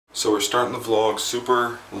So we're starting the vlog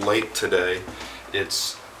super late today.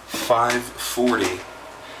 It's 5:40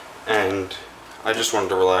 and I just wanted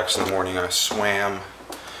to relax in the morning. I swam,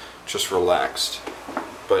 just relaxed.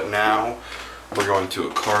 But now we're going to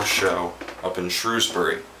a car show up in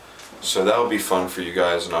Shrewsbury. So that'll be fun for you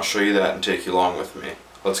guys, and I'll show you that and take you along with me.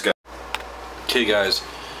 Let's go. Okay guys,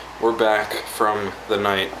 we're back from the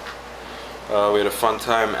night. We had a fun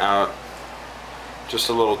time out. Just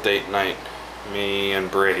a little date night. Me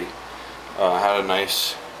and Brady had a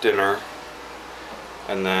nice dinner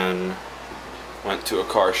and then went to a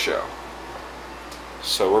car show.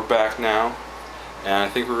 So we're back now, and I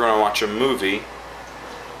think we're going to watch a movie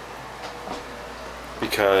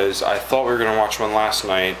because I thought we were going to watch one last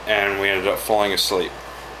night and we ended up falling asleep.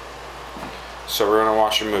 So we're going to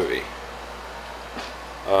watch a movie.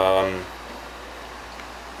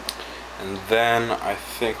 And then I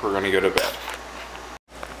think we're going to go to bed.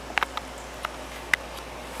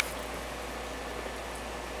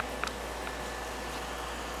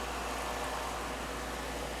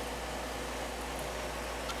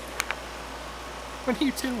 What are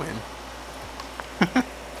you doing?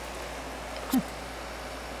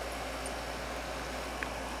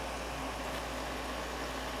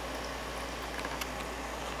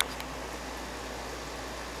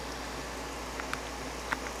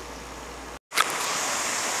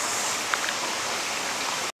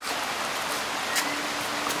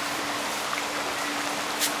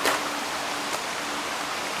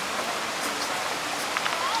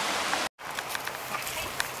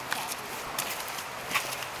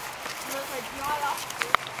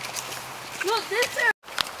 Look, this is...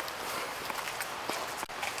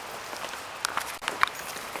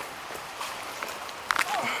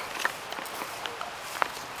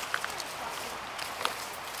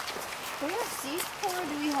 Do we have seats or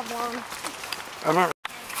do we have one? I'm not.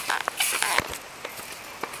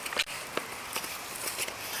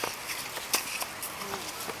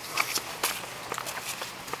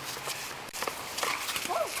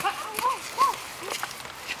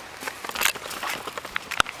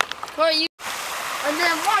 Well, you... And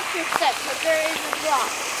then watch your step, because there is a drop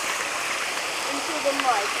into the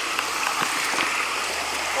mud.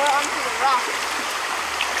 Or onto the rock.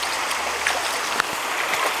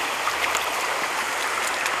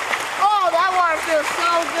 Oh, that water feels so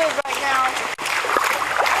good right now.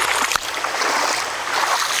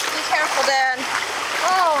 Be careful, Dad.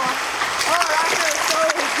 Oh, that feels so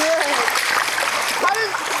good.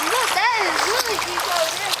 Look, that is really deep over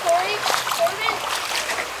there, Corey. Corbin.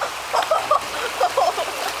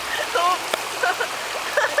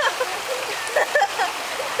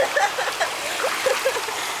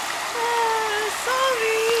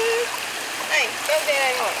 Sorry. Hey, don't do that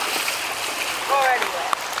anymore. Already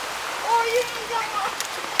wet. Oh, you didn't come off.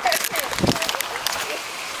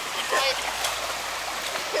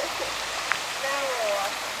 Now we're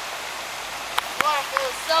off. Water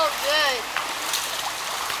feels so good.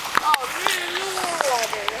 Oh, really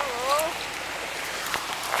water. Hello.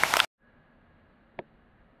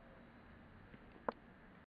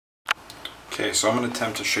 Okay, so I'm going to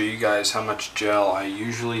attempt to show you guys how much gel I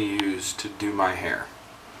usually use to do my hair.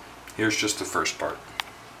 Here's just the first part.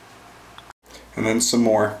 And then some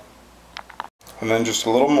more. And then just a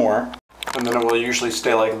little more. And then it will usually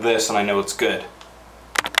stay like this, and I know it's good.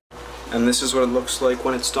 And this is what it looks like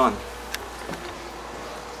when it's done.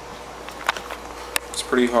 It's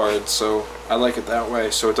pretty hard, so I like it that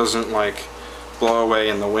way, so it doesn't like blow away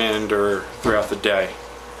in the wind or throughout the day.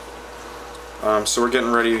 So we're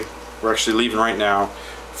getting ready. We're actually leaving right now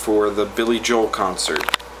for the Billy Joel concert.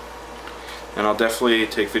 And I'll definitely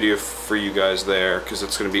take video for you guys there because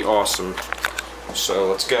it's going to be awesome. So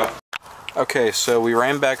let's go. Okay, so we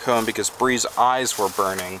ran back home because Bree's eyes were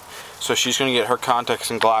burning. So she's going to get her contacts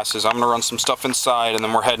and glasses. I'm going to run some stuff inside and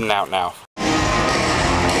then we're heading out now.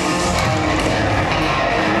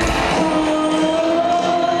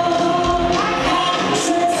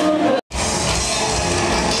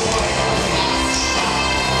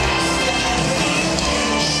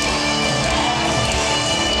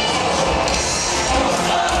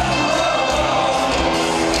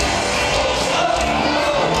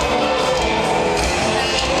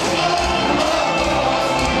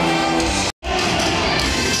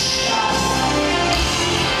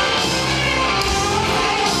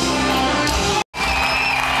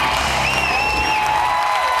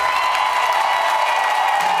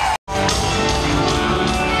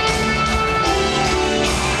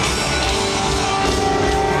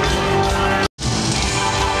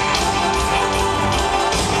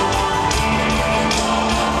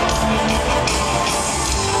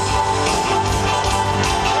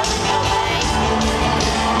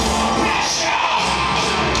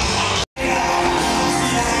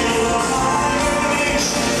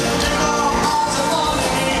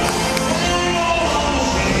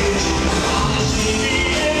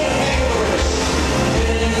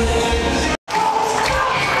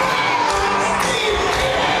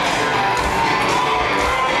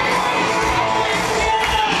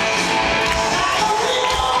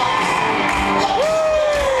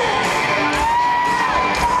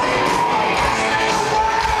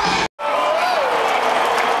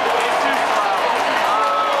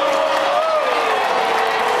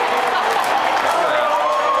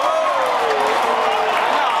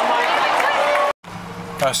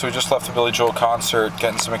 Alright, so we just left the Billy Joel concert,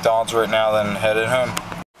 getting some McDonald's right now, then headed home.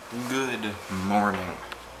 Good morning.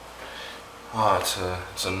 Oh,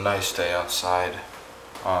 it's a nice day outside.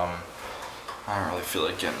 I don't really feel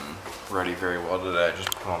like getting ready very well today. I just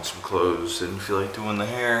put on some clothes, didn't feel like doing the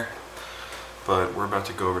hair. But we're about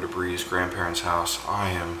to go over to Bree's grandparents' house.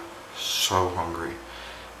 I am so hungry.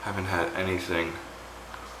 Haven't had anything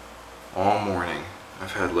all morning.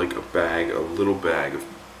 I've had like a little bag of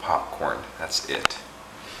popcorn. That's it.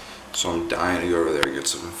 So I'm dying to go over there and get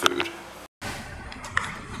some food.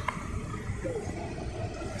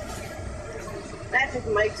 Magic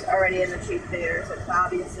Mike's already in the cheap theater, so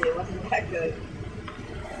obviously it wasn't that good.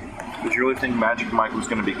 Did you really think Magic Mike was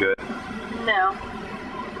going to be good? No.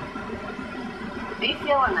 Are you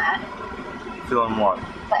feeling that? Feeling what?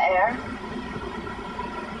 The air?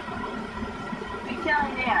 Are you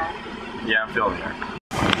feeling the air? Yeah, I'm feeling the air.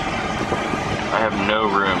 I have no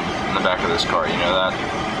room in the back of this car, you know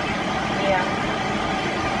that? Yeah.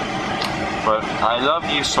 But I love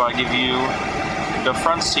you, so I give you the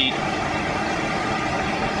front seat.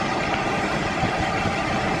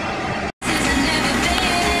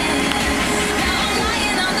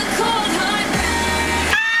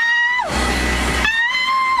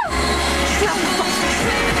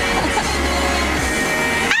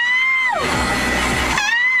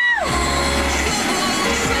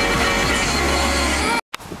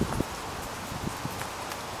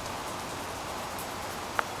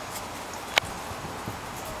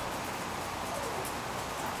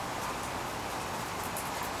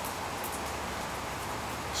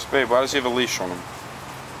 Babe, why does he have a leash on him?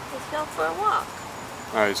 He's going for a walk.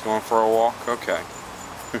 Oh, he's going for a walk? Okay.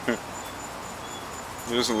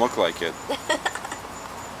 He doesn't look like it.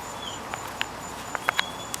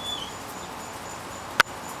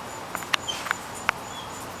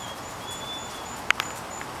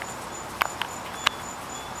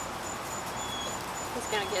 He's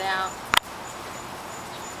gonna get out.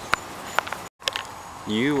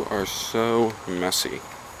 You are so messy.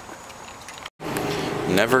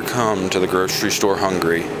 Never come to the grocery store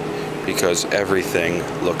hungry because everything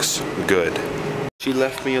looks good. She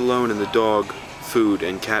left me alone in the dog food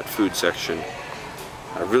and cat food section.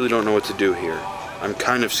 I really don't know what to do here. I'm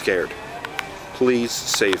kind of scared. Please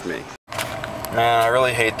save me. Man, I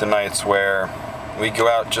really hate the nights where we go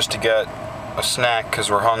out just to get a snack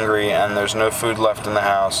because we're hungry and there's no food left in the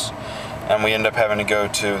house, and we end up having to go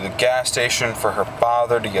to the gas station for her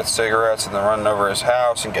father to get cigarettes and then running over his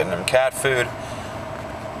house and getting him cat food.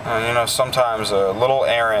 And you know, sometimes a little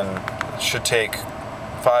errand should take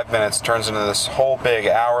 5 minutes, turns into this whole big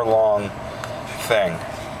hour-long thing.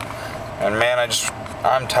 And man,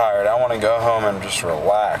 I'm tired. I want to go home and just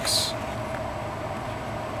relax.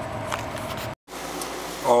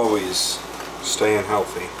 Always staying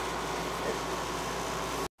healthy.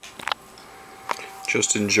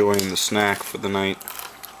 Just enjoying the snack for the night.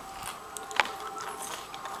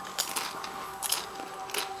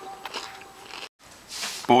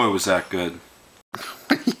 Boy, was that good.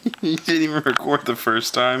 You didn't even record the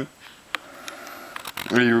first time?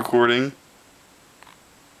 Are you recording?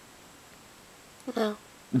 No.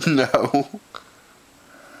 No.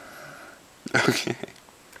 Okay.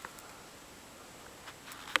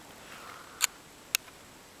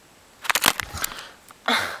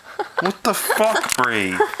 What the fuck,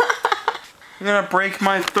 Bree? You're gonna break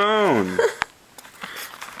my phone.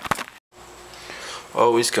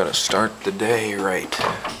 Always gotta start the day right.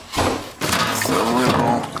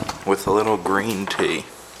 With a little green tea.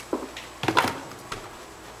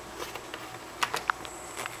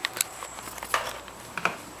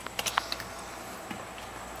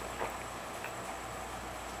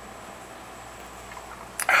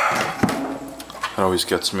 It always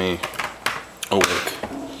gets me awake.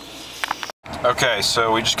 Okay,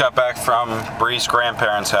 so we just got back from Bree's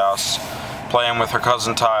grandparents' house, playing with her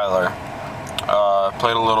cousin Tyler.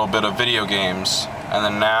 Played a little bit of video games, and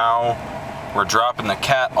then now we're dropping the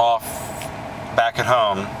cat off back at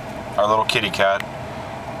home, our little kitty cat,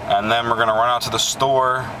 and then we're gonna run out to the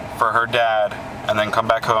store for her dad, and then come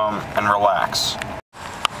back home and relax.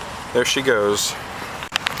 There she goes,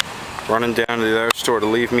 running down to the other store to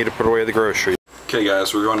leave me to put away the groceries. Okay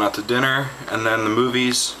guys, we're going out to dinner, and then the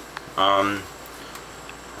movies, and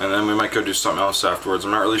then we might go do something else afterwards.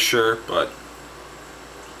 I'm not really sure, but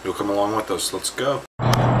you'll come along with us. Let's go.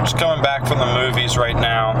 Just coming back from the movies right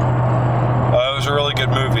now. It was a really good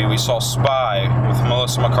movie. We saw Spy with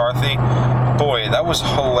Melissa McCarthy. Boy, that was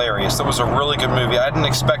hilarious. That was a really good movie. I didn't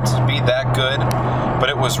expect it to be that good, but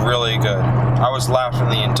it was really good. I was laughing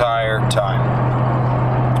the entire time.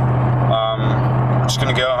 We're just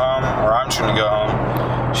gonna go home, or I'm just gonna go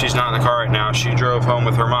home, she's not in the car right now. She drove home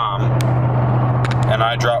with her mom, and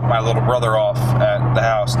I dropped my little brother off at the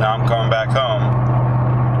house. Now I'm coming back home,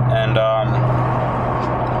 and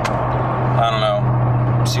I don't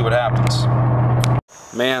know, see what happens.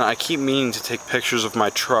 Man, I keep meaning to take pictures of my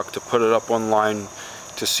truck to put it up online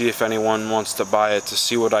to see if anyone wants to buy it, to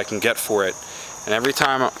see what I can get for it. And every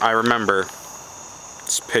time I remember,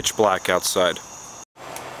 it's pitch black outside.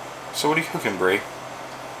 So what are you cooking, Brie?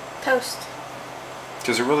 Toast.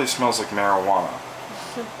 Because it really smells like marijuana.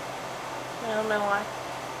 I don't know why.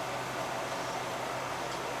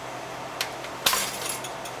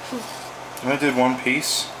 And I did one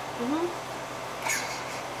piece? Mm-hmm.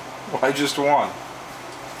 Why just one?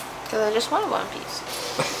 Because I just wanted one piece.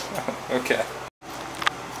 Okay.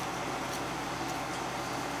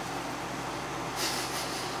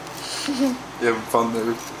 You having fun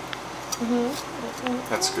there? Mm-hmm.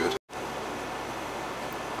 That's good.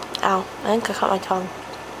 Ow, I think I cut my tongue.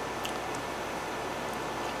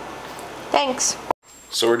 Thanks.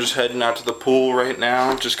 So we're just heading out to the pool right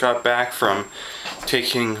now. Just got back from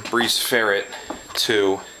taking Bree's ferret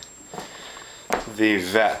to the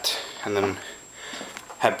vet and then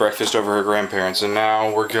had breakfast over her grandparents, and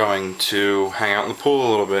now we're going to hang out in the pool a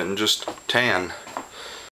little bit and just tan.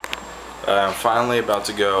 I'm finally about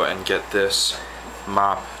to go and get this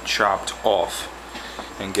mop chopped off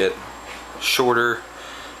and get shorter,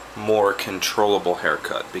 more controllable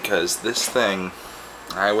haircut, because this thing,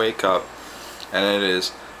 I wake up and it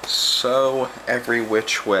is so every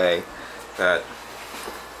which way that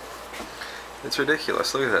it's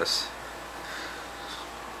ridiculous. Look at this.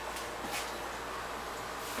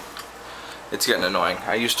 It's getting annoying.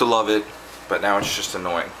 I used to love it, but now it's just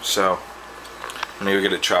annoying. So I'm gonna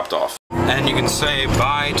get it chopped off. And you can say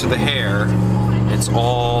bye to the hair. It's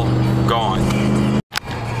all gone.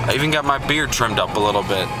 I even got my beard trimmed up a little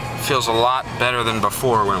bit. Feels a lot better than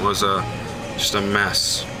before when it was just a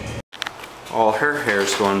mess. All her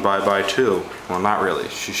hair's going bye-bye too. Well, not really.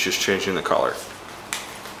 She's just changing the color.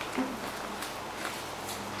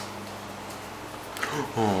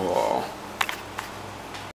 Oh.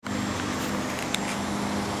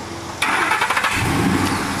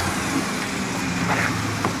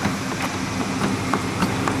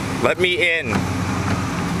 Let me in.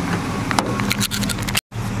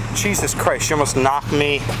 Jesus Christ, she almost knocked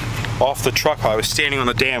me off the truck while I was standing on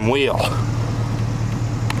the damn wheel.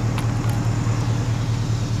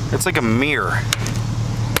 It's like a mirror.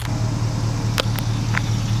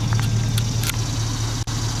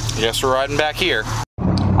 Guess we're riding back here.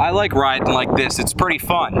 I like riding like this, it's pretty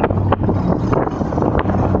fun.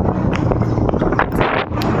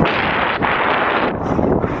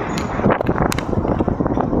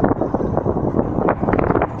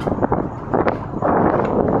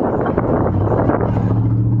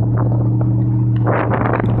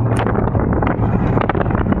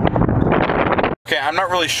 Okay, I'm not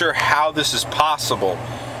really sure how this is possible,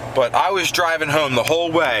 but I was driving home the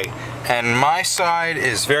whole way and my side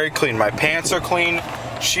is very clean. My pants are clean.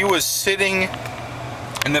 She was sitting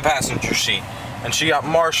in the passenger seat and she got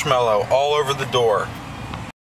marshmallow all over the door.